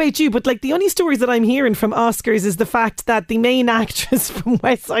know about you, but like the only stories that I'm hearing from Oscars is the fact that the main actress from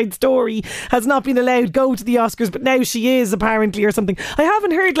West Side Story has not been allowed go to the Oscars, but now she is apparently, or something. I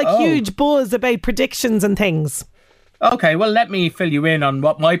haven't heard huge buzz about predictions and things. Okay, well, let me fill you in on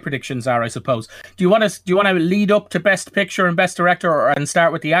what my predictions are, I suppose. Do you want to lead up to Best Picture and Best Director and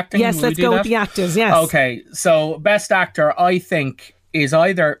start with the acting? Yes, let's go with the actors, yes. Okay, so Best Actor, I think, is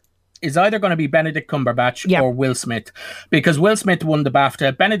either going to be Benedict Cumberbatch or Will Smith, because Will Smith won the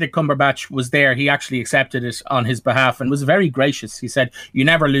BAFTA. Benedict Cumberbatch was there. He actually accepted it on his behalf and was very gracious. He said, you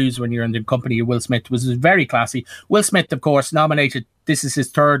never lose when you're in the company of Will Smith. It was very classy. Will Smith, of course, nominated. This is his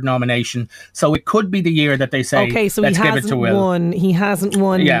third nomination. So it could be the year that they say, okay, so let's give it to Will. He hasn't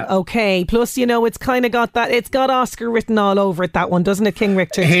won. Yeah. Okay. Plus, it's kind of got that, it's got Oscar written all over it, that one, doesn't it, King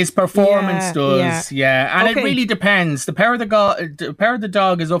Richard? His performance does, yeah. And okay. It really depends. The Power of the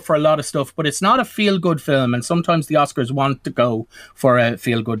Dog is up for a lot of stuff, but it's not a feel-good film, and sometimes the Oscars want to go for a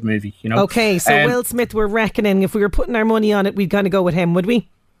feel-good movie, Okay, so Will Smith, we're reckoning, if we were putting our money on it, we'd kind of go with him, would we?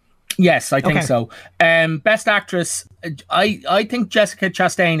 Yes, I think so. Best Actress, I think Jessica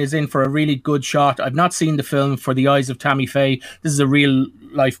Chastain is in for a really good shot. I've not seen the film For the Eyes of Tammy Faye. This is a real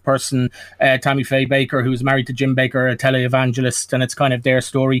life person, Tammy Faye Baker, who's married to Jim Baker, a televangelist, and it's kind of their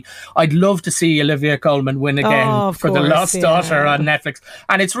story. I'd love to see Olivia Colman win again for The Lost Daughter on Netflix.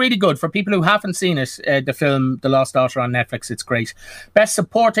 And it's really good. For people who haven't seen it, the film The Lost Daughter on Netflix, it's great. Best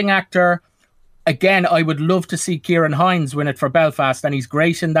Supporting Actor, again, I would love to see Ciarán Hinds win it for Belfast, and he's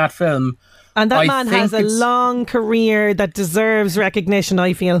great in that film. And that man has a long career that deserves recognition,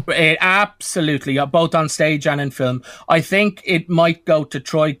 I feel. Absolutely, both on stage and in film. I think it might go to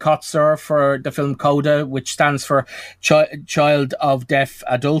Troy Kotsur for the film Coda, which stands for Child of Deaf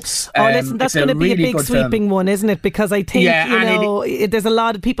Adults. Listen, that's going to be a big sweeping one, isn't it? Because I think, there's a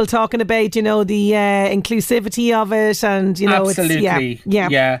lot of people talking about, the inclusivity of it, and, absolutely. It's,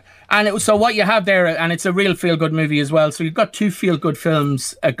 yeah. And so what you have there, and it's a real feel-good movie as well, so you've got two feel-good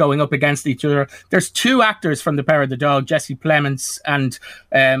films going up against each other. There's two actors from The Power of the Dog, Jesse Plemons and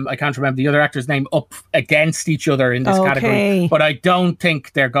I can't remember the other actor's name, up against each other in this category. But I don't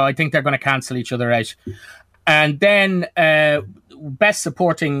think I think they're going to cancel each other out. And then Best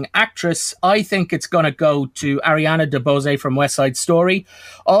Supporting Actress, I think it's going to go to Ariana DeBose from West Side Story.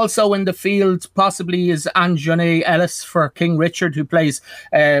 Also in the field possibly is Anjanae Ellis for King Richard, who plays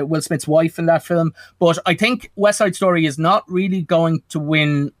Will Smith's wife in that film. But I think West Side Story is not really going to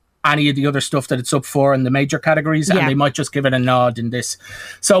win any of the other stuff that it's up for in the major categories, and they might just give it a nod in this.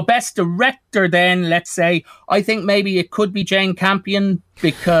 So Best Director then, let's say, I think maybe it could be Jane Campion,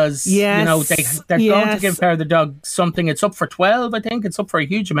 because they're going to give Power of the Dog something. It's up for 12, I think. It's up for a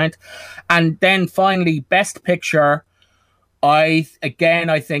huge amount. And then finally, Best Picture, I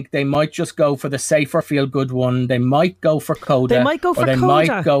think they might just go for the safer feel-good one. They might go for Coda. They might go for Coda.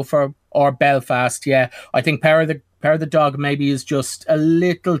 Might go for Belfast, yeah. I think Power of the Dog maybe is just a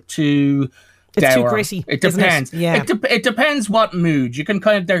little too It's dour. too gritty. It depends. Yeah. It depends what mood. You can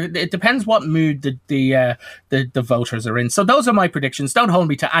it depends what mood the voters are in. So those are my predictions. Don't hold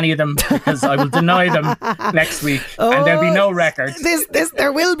me to any of them because I will deny them next week, and there'll be no record.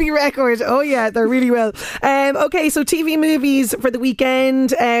 There will be record. Oh yeah, there really will. Okay, so TV movies for the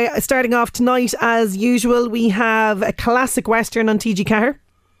weekend. Starting off tonight, as usual, we have a classic Western on TG Carr.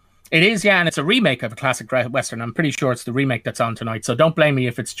 It is, yeah, and it's a remake of a classic Western. I'm pretty sure it's the remake that's on tonight, so don't blame me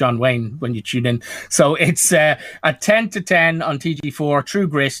if it's John Wayne when you tune in. So it's at 10 to 10 on TG4, True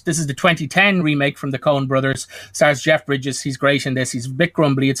Grit. This is the 2010 remake from the Coen brothers. Stars Jeff Bridges. He's great in this. He's a bit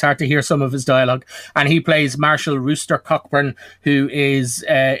grumbly. It's hard to hear some of his dialogue. And he plays Marshal Rooster Cockburn, who is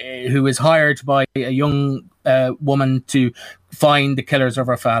hired by a young woman to find the killers of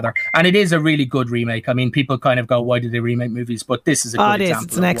her father. And it is a really good remake. I mean, people kind of go, why do they remake movies? But this is a good example.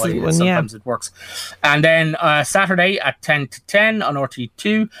 It's an excellent one, sometimes it works. And then Saturday at 10 to 10 on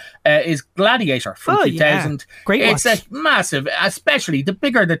RT2 is Gladiator from 2000. Yeah. Great It's watch. a massive, especially the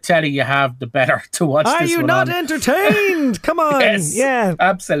bigger the telly you have, the better to watch this one. Are you not entertained? Come on. Yes, yeah,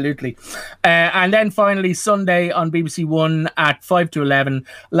 absolutely. And then finally Sunday on BBC One at 5 to 11,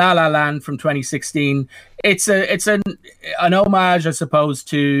 La La Land from 2016. It's an homage, I suppose,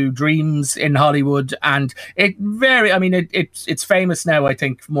 to Dreams in Hollywood, and it's famous now, I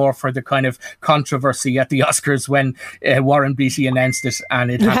think, more for the kind of controversy at the Oscars when Warren Beatty announced it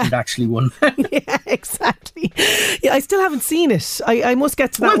and it hadn't actually won. Yeah, exactly. Yeah, I still haven't seen it. I must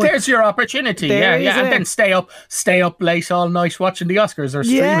get to that. Well, one. there's your opportunity. And then stay up late all night watching the Oscars or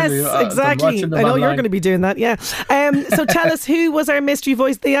streaming. Yes, exactly. I know you're going to be doing that. Yeah. So tell us, who was our mystery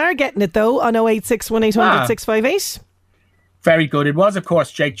voice? They are getting it though on 086 1800 658. Very good. It was, of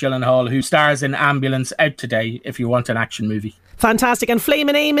course, Jake Gyllenhaal, who stars in Ambulance, out today if you want an action movie. Fantastic. And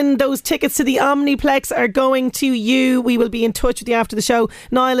Flamin' Eamon, those tickets to the Omniplex are going to you. We will be in touch with you after the show.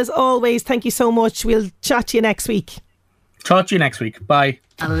 Niall, as always, thank you so much. We'll chat to you next week. Talk to you next week. Bye.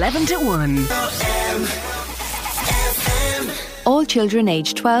 11 to 1. All children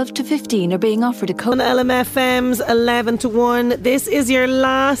aged 12 to 15 are being offered a on LMFM's 11 to 1. This is your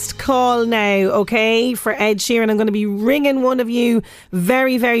last call now, okay, for Ed Sheeran. I'm going to be ringing one of you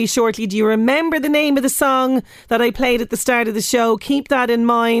very, very shortly. Do you remember the name of the song that I played at the start of the show? Keep that in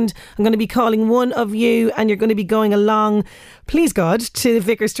mind. I'm going to be calling one of you and you're going to be going along, please God, to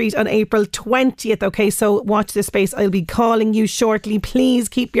Vicar Street on April 20th. Okay, so watch this space. I'll be calling you shortly. Please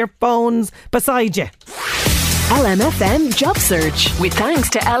keep your phones beside you. LMFM Job Search. With thanks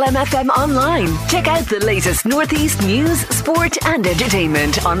to LMFM Online. Check out the latest Northeast news, sport and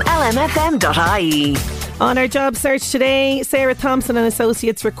entertainment on lmfm.ie. On our job search today, Sarah Thompson and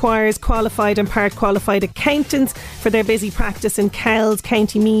Associates requires qualified and part qualified accountants for their busy practice in Kells,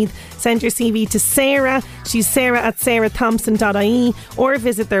 County Meath. Send your CV to Sarah. She's sarah@sarathompson.ie or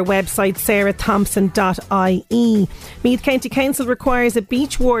visit their website sarathompson.ie. Meath County Council requires a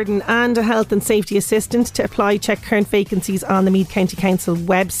beach warden and a health and safety assistant. To apply, check current vacancies on the Meath County Council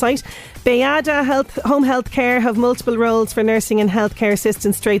website. Bayada Home Health Care have multiple roles for nursing and healthcare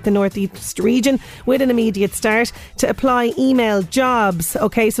assistants throughout the North East region with an immediate start. To apply, email jobs.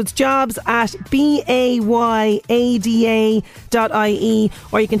 Okay, so it's jobs@bayada.ie,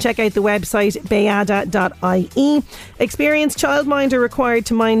 or you can check out the website bayada.ie. Experienced childminder required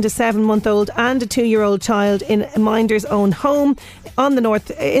to mind a 7-month-old and a 2-year-old child in a minder's own home in the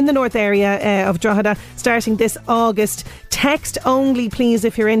north area of Drogheda, starting this August. Text only, please,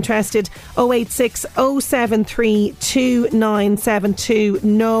 if you're interested. 086 073 2972.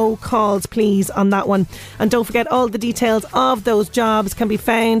 No calls, please, on that one. And don't forget, all the details of those jobs can be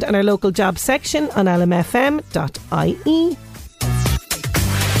found on our local jobs section on lmfm.ie.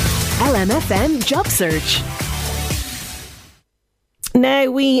 LMFM Job Search.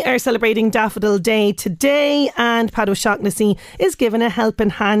 Now we are celebrating Daffodil Day today, and Pat O'Shaughnessy is given a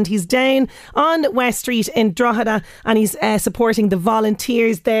helping hand. He's down on West Street in Drogheda and he's supporting the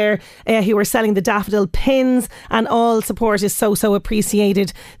volunteers there who are selling the daffodil pins, and all support is so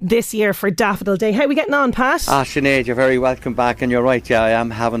appreciated this year for Daffodil Day. How are we getting on, Pat? Sinead, you're very welcome back, and you're right, yeah, I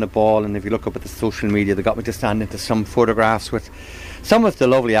am having a ball, and if you look up at the social media, they got me to stand into some photographs with some of the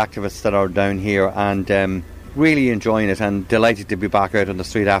lovely activists that are down here, and really enjoying it and delighted to be back out on the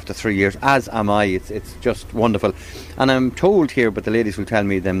street after 3 years, as am I. It's just wonderful, and I'm told here, but the ladies will tell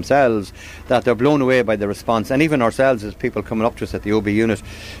me themselves, that they're blown away by the response, and even ourselves as people coming up to us at the OB unit,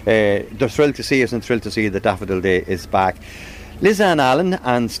 they're thrilled to see us and thrilled to see that Daffodil Day is back. Liz-Anne Allen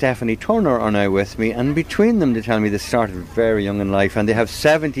and Stephanie Turner are now with me, and between them, they tell me they started very young in life and they have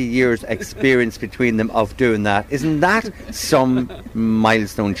 70 years experience between them of doing that. Isn't that some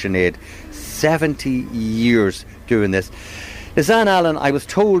milestone, Sinead? 70 years doing this. Lisanne Allen, I was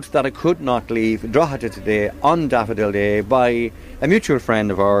told that I could not leave Drogheda today on Daffodil Day by a mutual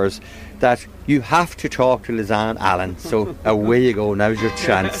friend of ours, that you have to talk to Lisanne Allen. So away you go, now's your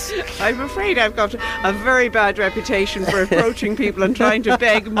chance. I'm afraid I've got a very bad reputation for approaching people and trying to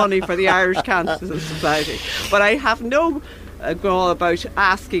beg money for the Irish Cancer Society. But I have no go about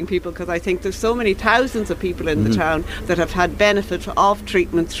asking people, because I think there's so many thousands of people in the town that have had benefit of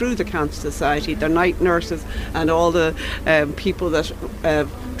treatment through the Cancer Society, the night nurses and all the people that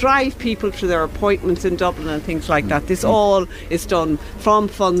drive people to their appointments in Dublin and things like that. This all is done from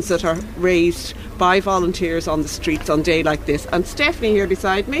funds that are raised by volunteers on the streets on a day like this. And Stephanie here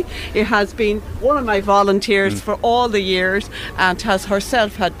beside me, it has been one of my volunteers for all the years and has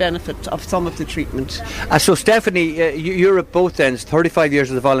herself had benefit of some of the treatment. So Stephanie, you're at both ends, 35 years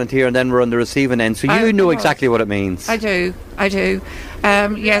as a volunteer and then we're on the receiving end, so you know exactly what it means. I do.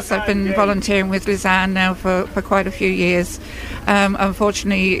 Yes, I've been volunteering with Lisanne now for quite a few years.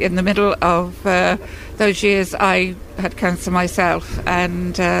 Unfortunately, in the middle of those years I had cancer myself,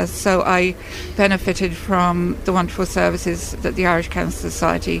 and so I benefited from the wonderful services that the Irish Cancer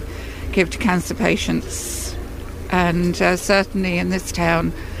Society give to cancer patients. And certainly in this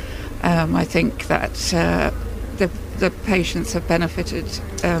town, I think that the patients have benefited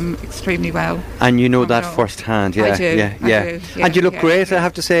extremely well. And you know that firsthand, yeah. I do. Yeah. And you look great, I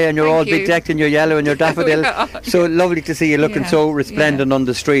have to say, and you're all big decked in your yellow and your daffodil. So lovely to see you looking so resplendent on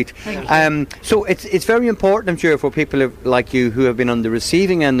the street. So it's very important, I'm sure, for people like you who have been on the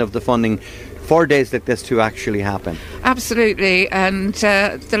receiving end of the funding for days like this to actually happen. Absolutely, and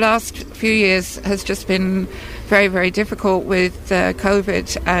the last few years has just been very, very difficult with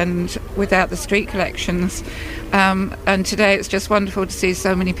COVID and without the street collections. And today it's just wonderful to see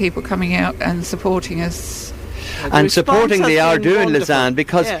so many people coming out and supporting us. And supporting they are doing, Lisanne,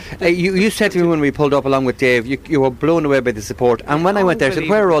 because you said to me when we pulled up along with Dave, you were blown away by the support. And when I went there, I said,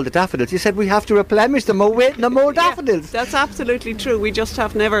 where are all the daffodils? You said, we have to replenish them. We're waiting on more daffodils. That's absolutely true. We just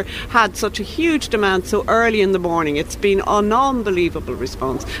have never had such a huge demand so early in the morning. It's been an unbelievable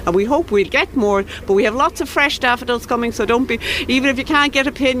response. And we hope we'll get more. But we have lots of fresh daffodils coming, so don't be, even if you can't get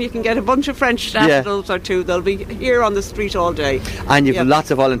a pin, you can get a bunch of French daffodils or two. They'll be here on the street all day. And you've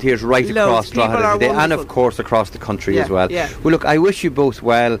lots of volunteers right across Drogheda today, and of course across the country as well. Well, look, I wish you both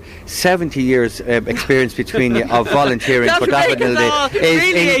well. 70 years experience between you of volunteering for Daffodil Day is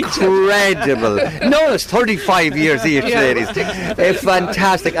really incredible. No, it's 35 years each, ladies.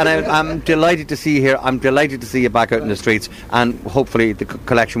 Fantastic, and I'm delighted to see you here. I'm delighted to see you back out in the streets, and hopefully the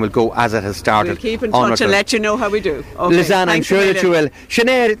collection will go as it has started. We'll keep in touch and let you know how we do. Okay, Lisanne, I'm sure that you will.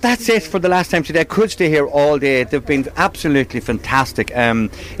 Sinead, that's it for the last time today. I could stay here all day. They've been absolutely fantastic.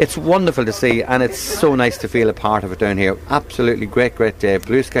 It's wonderful to see, and it's so nice to feel a part of it down here. Absolutely great day.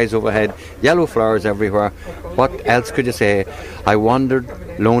 Blue skies overhead, yellow flowers everywhere. What else could you say? I wandered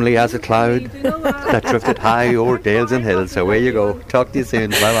lonely as a cloud that drifted high over dales and hills. So away you go. Talk to you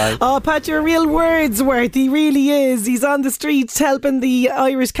soon. Bye bye. Oh, Pat, your real Wordsworth. He really is. He's on the streets helping the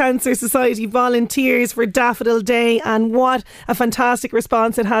Irish Cancer Society volunteers for Daffodil Day, and what a fantastic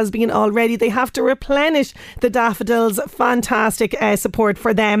response it has been already. They have to replenish the daffodils. Fantastic support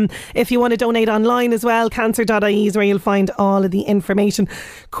for them. If you want to donate online as well, cancer.ie is where you'll find all of the information.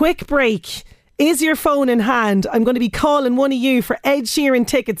 Quick break. Is your phone in hand? I'm going to be calling one of you for Ed Sheeran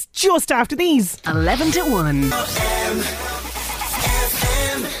tickets just after these. 11 to 1.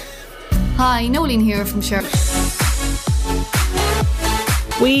 Hi, Nolene here from Sher.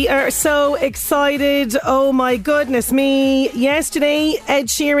 We are so excited. Oh my goodness me. Yesterday, Ed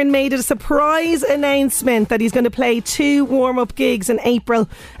Sheeran made a surprise announcement that he's going to play 2 warm-up gigs in April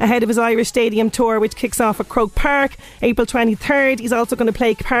ahead of his Irish Stadium tour, which kicks off at Croke Park, April 23rd. He's also going to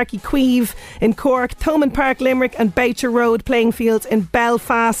play Páirc Uí Chaoimh in Cork, Thomond Park, Limerick and Boucher Road playing fields in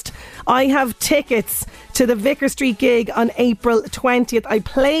Belfast. I have tickets to the Vicar Street gig on April 20th. I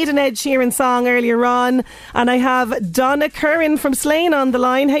played an Ed Sheeran song earlier on, and I have Donna Curran from Slane on the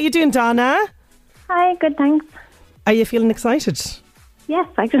line. How you doing, Donna? Hi, good, thanks. Are you feeling excited? Yes,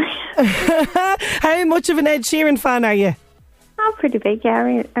 actually. How much of an Ed Sheeran fan are you? Oh, pretty big,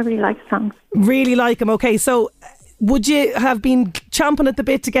 yeah. I really like the songs. Really like him. Okay, so would you have been chomping at the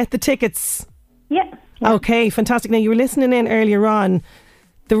bit to get the tickets? Yeah. Okay, fantastic. Now, you were listening in earlier on.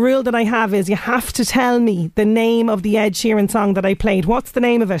 The rule that I have is you have to tell me the name of the Ed Sheeran song that I played. What's the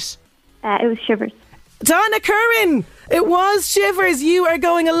name of it? It was Shivers. Donna Curran! It was Shivers. You are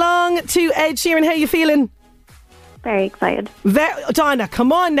going along to Ed Sheeran. How are you feeling? Very excited. Donna,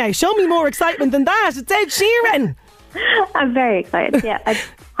 come on now. Show me more excitement than that. It's Ed Sheeran. I'm very excited, yeah. I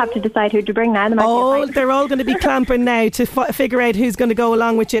have to decide who to bring now. They're all going to be clamping now to figure out who's going to go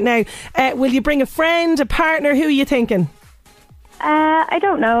along with you now. Will you bring a friend, a partner? Who are you thinking? I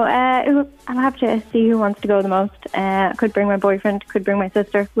don't know. I'll have to see who wants to go the most. Could bring my boyfriend, could bring my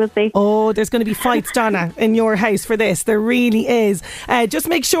sister. We'll see. Oh, there's going to be fights, Donna, in your house for this. There really is. Just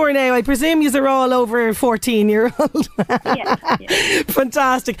make sure now, I presume you are all over 14-year-old. Yeah.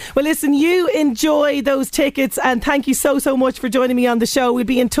 Fantastic. Well, listen, you enjoy those tickets, and thank you so much for joining me on the show. We'll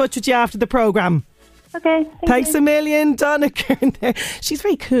be in touch with you after the programme. Okay. Thanks a million, Donna Kern there. She's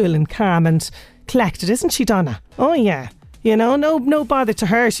very cool and calm and collected, isn't she, Donna? Oh, yeah. You know, no bother to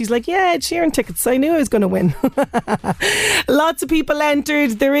her. She's like, yeah, Ed Sheeran tickets. I knew I was going to win. Lots of people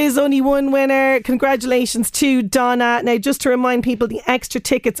entered. There is only one winner. Congratulations to Donna. Now, just to remind people, the extra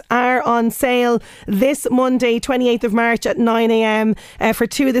tickets are on sale this Monday, 28th of March at 9 a.m. For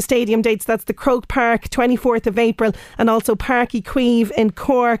two of the stadium dates. That's the Croke Park, 24th of April, and also Páirc Uí Chaoimh in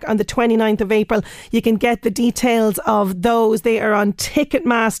Cork on the 29th of April. You can get the details of those. They are on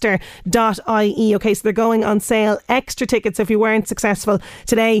ticketmaster.ie. Okay, so they're going on sale. Extra tickets. If you weren't successful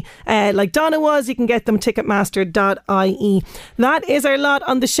today, like Donna was, you can get them ticketmaster.ie. That is our lot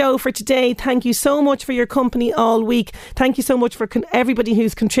on the show for today. Thank you so much for your company all week. Thank you so much for everybody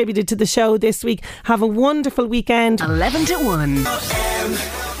who's contributed to the show this week. Have a wonderful weekend. 11 to 1.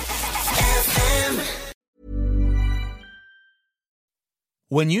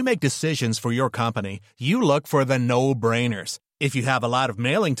 When you make decisions for your company, you look for the no-brainers. If you have a lot of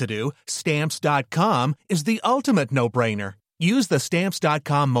mailing to do, Stamps.com is the ultimate no-brainer. Use the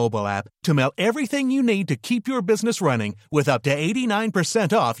Stamps.com mobile app to mail everything you need to keep your business running with up to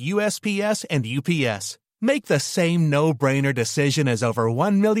 89% off USPS and UPS. Make the same no-brainer decision as over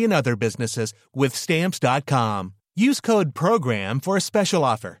 1 million other businesses with Stamps.com. Use code PROGRAM for a special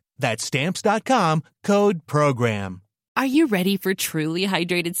offer. That's Stamps.com, code PROGRAM. Are you ready for truly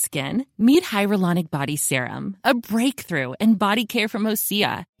hydrated skin? Meet Hyaluronic Body Serum, a breakthrough in body care from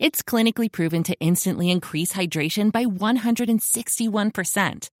Osea. It's clinically proven to instantly increase hydration by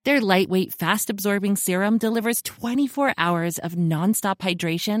 161%. Their lightweight, fast-absorbing serum delivers 24 hours of nonstop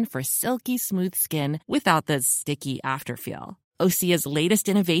hydration for silky smooth skin without the sticky afterfeel. Osea's latest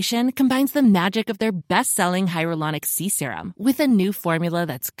innovation combines the magic of their best-selling Hyaluronic Sea Serum with a new formula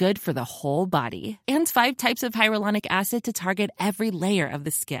that's good for the whole body and 5 types of hyaluronic acid to target every layer of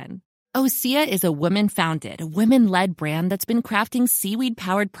the skin. Osea is a women-founded, women-led brand that's been crafting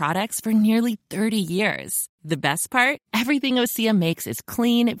seaweed-powered products for nearly 30 years. The best part? Everything Osea makes is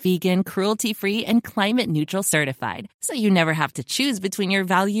clean, vegan, cruelty-free, and climate-neutral certified, so you never have to choose between your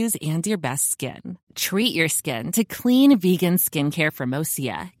values and your best skin. Treat your skin to clean, vegan skincare from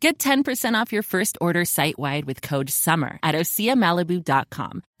Osea. Get 10% off your first order site-wide with code SUMMER at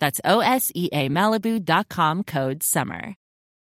OseaMalibu.com. That's OSEA Malibu.com, code SUMMER.